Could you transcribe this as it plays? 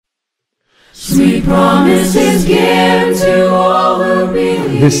Sweet promises given to all who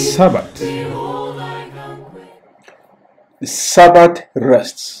believe. The Sabbath. The Sabbath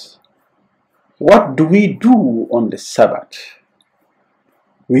rests. What do we do on the Sabbath?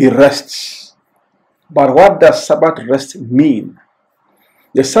 We rest. But what does Sabbath rest mean?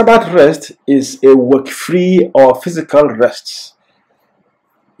 The Sabbath rest is a work-free or physical rest.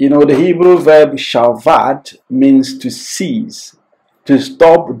 You know, the Hebrew verb shavad means to cease, to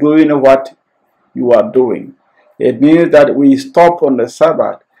stop doing what you are doing. It means that we stop on the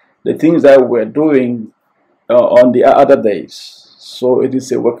Sabbath the things that we're doing on the other days. So it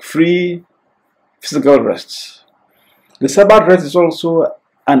is a work-free physical rest. The Sabbath rest is also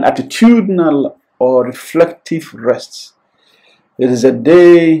an attitudinal or reflective rest. It is a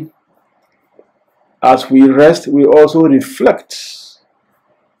day, as we rest, we also reflect.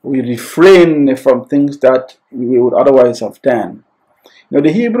 We refrain from things that we would otherwise have done. You know,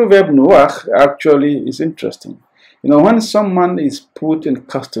 the Hebrew verb nuach actually is interesting. You know, when someone is put in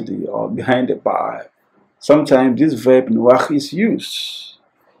custody or behind a bar, sometimes this verb nuach is used.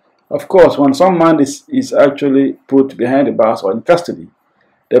 Of course, when someone is actually put behind the bars or in custody,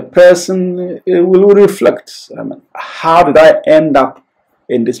 the person will reflect, how did I end up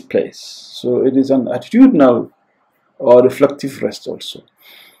in this place? So it is an attitudinal or reflective rest also.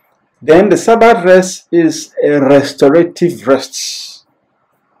 Then the Sabbath rest is a restorative rest.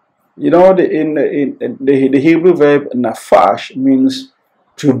 You know, the Hebrew verb nafash means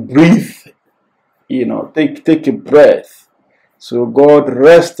to breathe, you know, take a breath. So God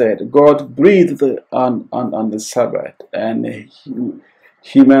rested, God breathed on the Sabbath, and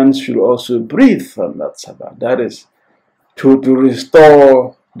humans should also breathe on that Sabbath. That is to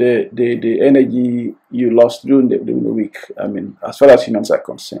restore the energy you lost during the week, as far as humans are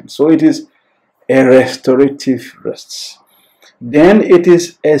concerned. So it is a restorative rest. Then it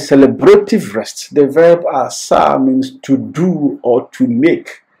is a celebrative rest. The verb asa means to do or to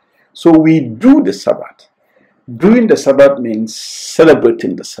make. So we do the Sabbath. Doing the Sabbath means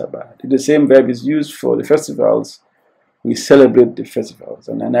celebrating the Sabbath. The same verb is used for the festivals. We celebrate the festivals.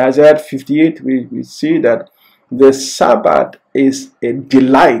 And in Isaiah 58, we see that the Sabbath is a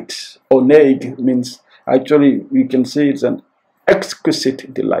delight. Oneg means, actually, we can say it's an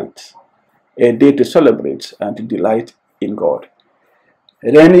exquisite delight. A day to celebrate and to delight in God.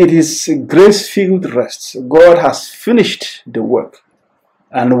 And then it is a grace-filled rest. God has finished the work,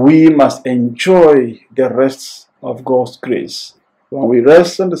 and we must enjoy the rest of God's grace. When we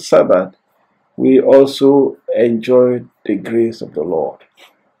rest on the Sabbath, we also enjoy the grace of the Lord.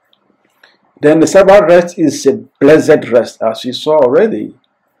 Then the Sabbath rest is a blessed rest, as you saw already.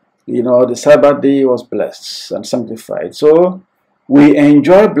 You know, the Sabbath day was blessed and sanctified. So we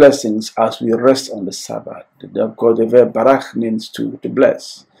enjoy blessings as we rest on the Sabbath. Because the verb barak means to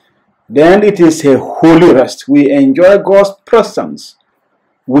bless. Then it is a holy rest. We enjoy God's presence,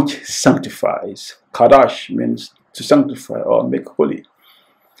 which sanctifies. Kadash means to sanctify or make holy.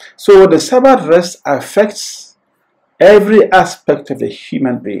 So the Sabbath rest affects every aspect of the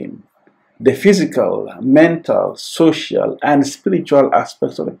human being. The physical, mental, social, and spiritual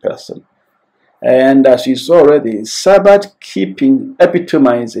aspects of the person. And as you saw already, Sabbath keeping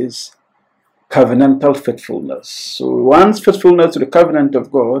epitomizes covenantal faithfulness. So one's faithfulness to the covenant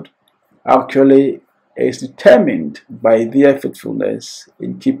of God actually is determined by their faithfulness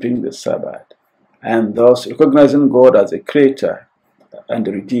in keeping the Sabbath, and thus recognizing God as a creator and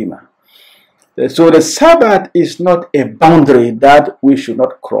a redeemer. So the Sabbath is not a boundary that we should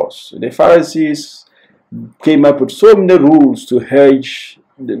not cross. The Pharisees came up with so many rules to hedge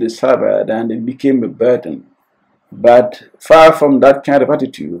the Sabbath, and it became a burden. But far from that kind of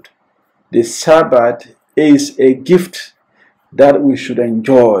attitude, the Sabbath is a gift that we should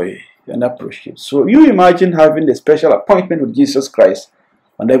enjoy and appreciate. So you imagine having a special appointment with Jesus Christ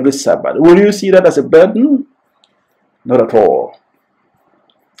on every Sabbath. Will you see that as a burden? Not at all.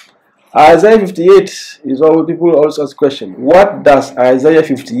 Isaiah 58 is all people also ask the question, what does Isaiah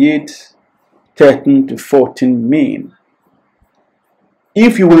 58, 13 to 14 mean?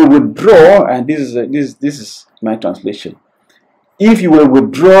 If you will withdraw, and this is my translation, if you will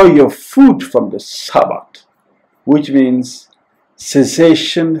withdraw your food from the Sabbath, which means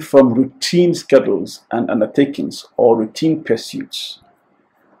cessation from routine schedules and undertakings or routine pursuits.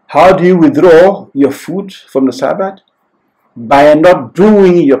 How do you withdraw your food from the Sabbath? By not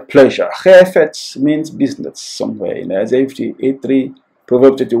doing your pleasure. Chefetz means business somewhere in Isaiah 58:3,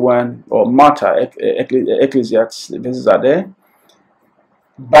 Proverbs 31, or Martha, Ecclesiastes, the verses are there.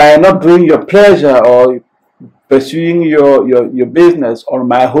 By not doing your pleasure or pursuing your business on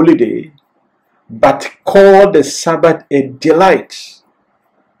my holiday, but call the Sabbath a delight.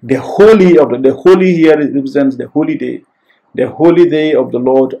 The holy of the holy here represents the holy day of the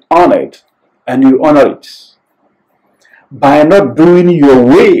Lord. Honor it, and you honor it by not doing your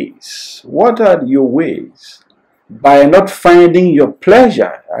ways. What are your ways? By not finding your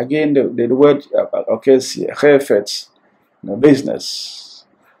pleasure. Again, the word occurs here, business.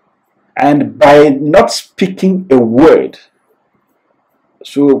 And by not speaking a word.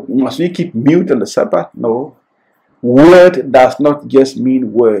 So must we keep mute on the Sabbath? No. Word does not just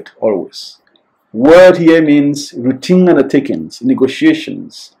mean word always. Word here means routine undertakings,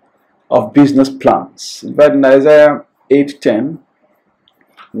 negotiations of business plans. In fact, in Isaiah 8:10,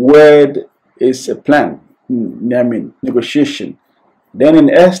 word is a plan, negotiation. Then in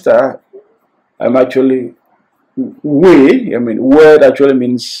Esther, word actually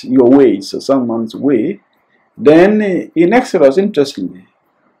means your way, so someone's way. Then in Exodus, interestingly,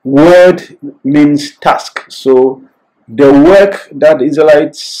 word means task. So the work that the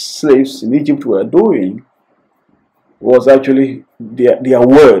Israelite slaves in Egypt were doing was actually their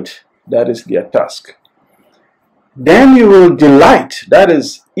word, that is their task. Then you will delight, that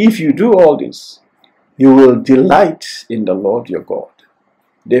is, if you do all this, you will delight in the Lord your God.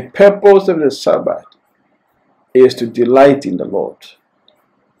 The purpose of the Sabbath is to delight in the Lord.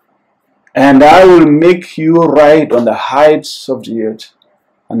 And I will make you ride on the heights of the earth,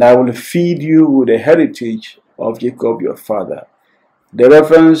 and I will feed you with the heritage of Jacob your father. The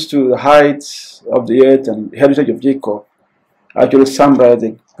reference to the heights of the earth and heritage of Jacob actually summarize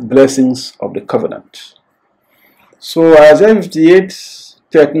the blessings of the covenant. So Isaiah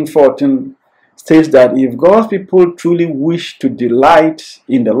 58:13-14 states that if God's people truly wish to delight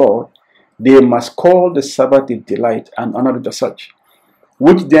in the Lord, they must call the Sabbath a delight and honor it as such,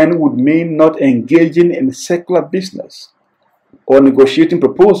 which then would mean not engaging in secular business or negotiating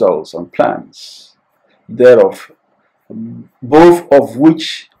proposals and plans thereof, both of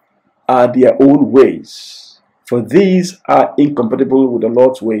which are their own ways, for these are incompatible with the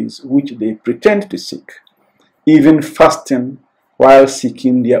Lord's ways, which they pretend to seek, even fasting while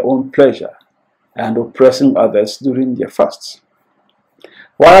seeking their own pleasure and oppressing others during their fasts.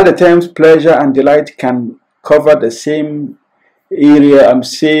 While the terms pleasure and delight can cover the same area and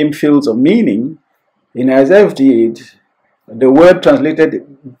same fields of meaning, in Isaiah 58, the word translated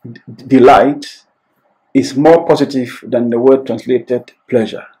delight is more positive than the word translated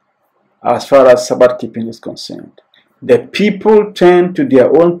pleasure as far as Sabbath keeping is concerned. The people turned to their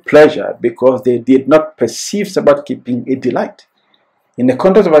own pleasure because they did not perceive Sabbath keeping a delight. In the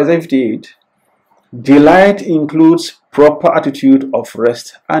context of Isaiah 58, delight includes proper attitude of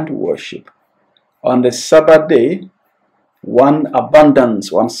rest and worship. On the Sabbath day, one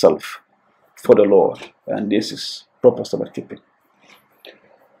abandons oneself for the Lord, and this is proper Sabbath keeping.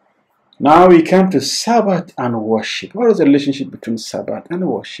 Now we come to Sabbath and worship. What is the relationship between Sabbath and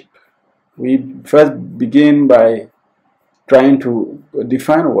worship? We first begin by trying to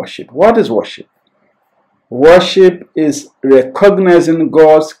define worship. What is worship? Worship is recognizing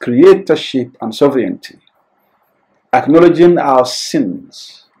God's creatorship and sovereignty, acknowledging our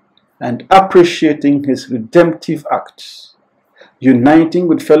sins, and appreciating His redemptive acts, uniting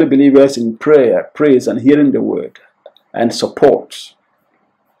with fellow believers in prayer, praise, and hearing the word, and support.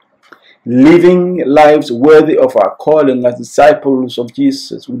 Living lives worthy of our calling as disciples of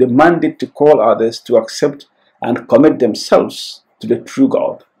Jesus with the mandate to call others to accept and commit themselves to the true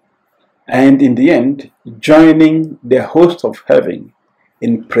God. And in the end, joining the host of heaven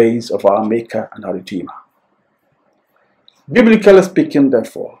in praise of our Maker and our Redeemer. Biblically speaking,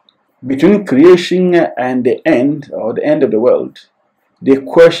 therefore, between creation and the end, or the end of the world, the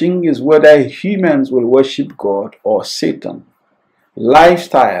question is whether humans will worship God or Satan.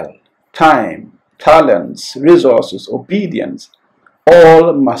 Lifestyle, time, talents, resources, obedience,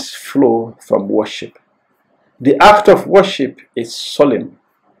 all must flow from worship. The act of worship is solemn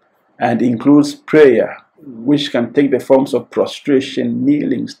and includes prayer, which can take the forms of prostration,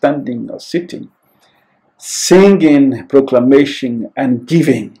 kneeling, standing, or sitting, singing, proclamation, and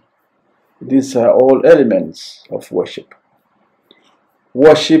giving. These are all elements of worship.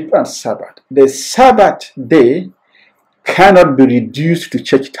 Worship and Sabbath. The Sabbath day cannot be reduced to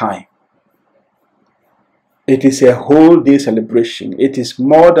church time. It is a whole day celebration. It is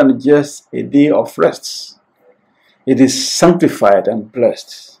more than just a day of rest. It is sanctified and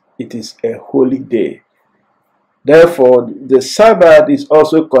blessed. It is a holy day. Therefore, the Sabbath is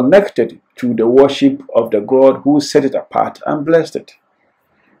also connected to the worship of the God who set it apart and blessed it.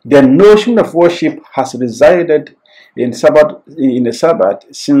 The notion of worship has resided in the Sabbath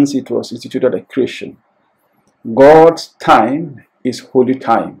since it was instituted at creation. God's time is holy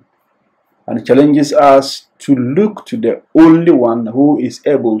time. and challenges us to look to the only one who is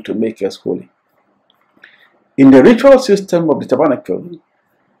able to make us holy. In the ritual system of the tabernacle,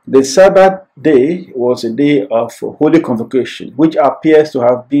 the Sabbath day was a day of holy convocation, which appears to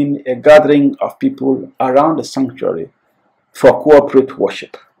have been a gathering of people around the sanctuary for corporate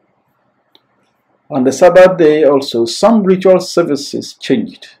worship. On the Sabbath day also, some ritual services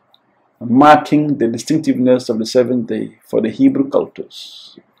changed, marking the distinctiveness of the seventh day for the Hebrew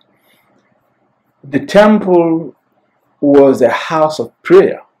cultures. The temple was a house of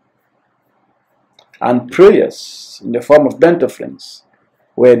prayer, and prayers in the form of burnt offerings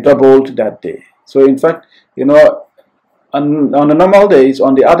were doubled that day. So in fact, on the normal days,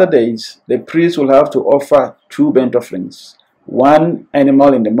 on the other days, the priest will have to offer two burnt offerings, one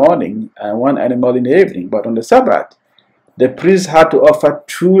animal in the morning and one animal in the evening. But on the Sabbath, the priest had to offer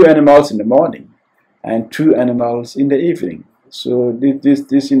two animals in the morning and two animals in the evening. So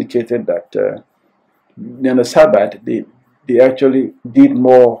this indicated that on the Sabbath, they actually did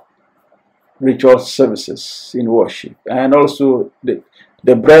more ritual services in worship. And also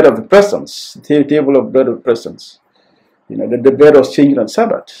the bread of the presence, the table of bread of the presence. The bread was changed on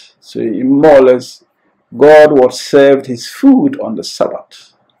Sabbath. So more or less, God was served his food on the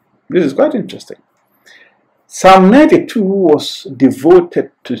Sabbath. This is quite interesting. Psalm 92 was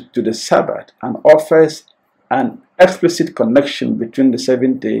devoted to the Sabbath and offers an explicit connection between the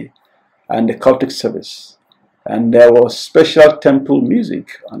seventh day and the cultic service. And there was special temple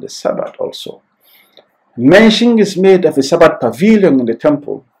music on the Sabbath also. Mention is made of a Sabbath pavilion in the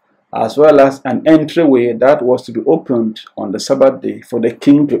temple, as well as an entryway that was to be opened on the Sabbath day for the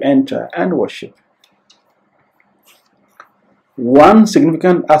king to enter and worship. One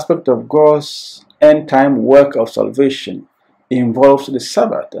significant aspect of God's end-time work of salvation involves the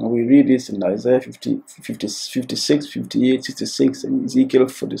Sabbath, and we read this in Isaiah 56, 58, 66, and Ezekiel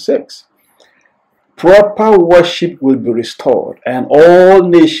 46. Proper worship will be restored, and all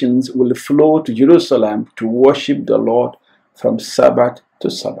nations will flow to Jerusalem to worship the Lord from Sabbath to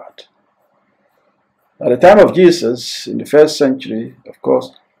Sabbath. At the time of Jesus, in the first century, of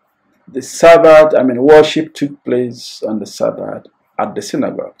course, the Sabbath, worship took place on the Sabbath at the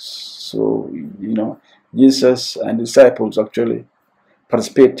synagogues. So, Jesus and the disciples actually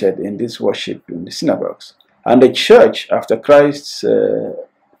participated in this worship in the synagogues. And the church, after Christ's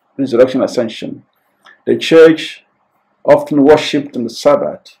resurrection ascension, the church often worshipped on the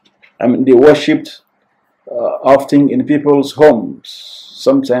Sabbath. They worshipped often in people's homes.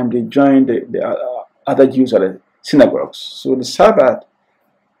 Sometimes they joined the other Jews at the synagogues. So the Sabbath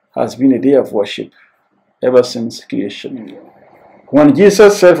has been a day of worship ever since creation. When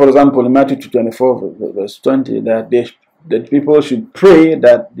Jesus said, for example, in Matthew 24, verse 20, that people should pray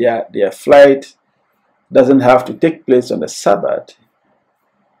that their flight doesn't have to take place on the Sabbath,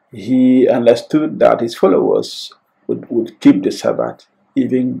 he understood that his followers would keep the Sabbath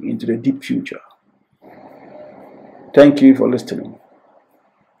even into the deep future. Thank you for listening.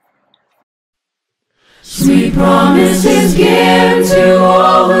 Sweet promises given to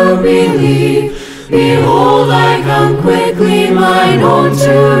all who believe. Behold, I come quickly, mine own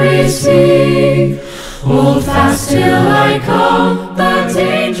to receive. Hold fast till I come, the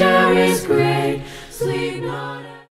danger is great.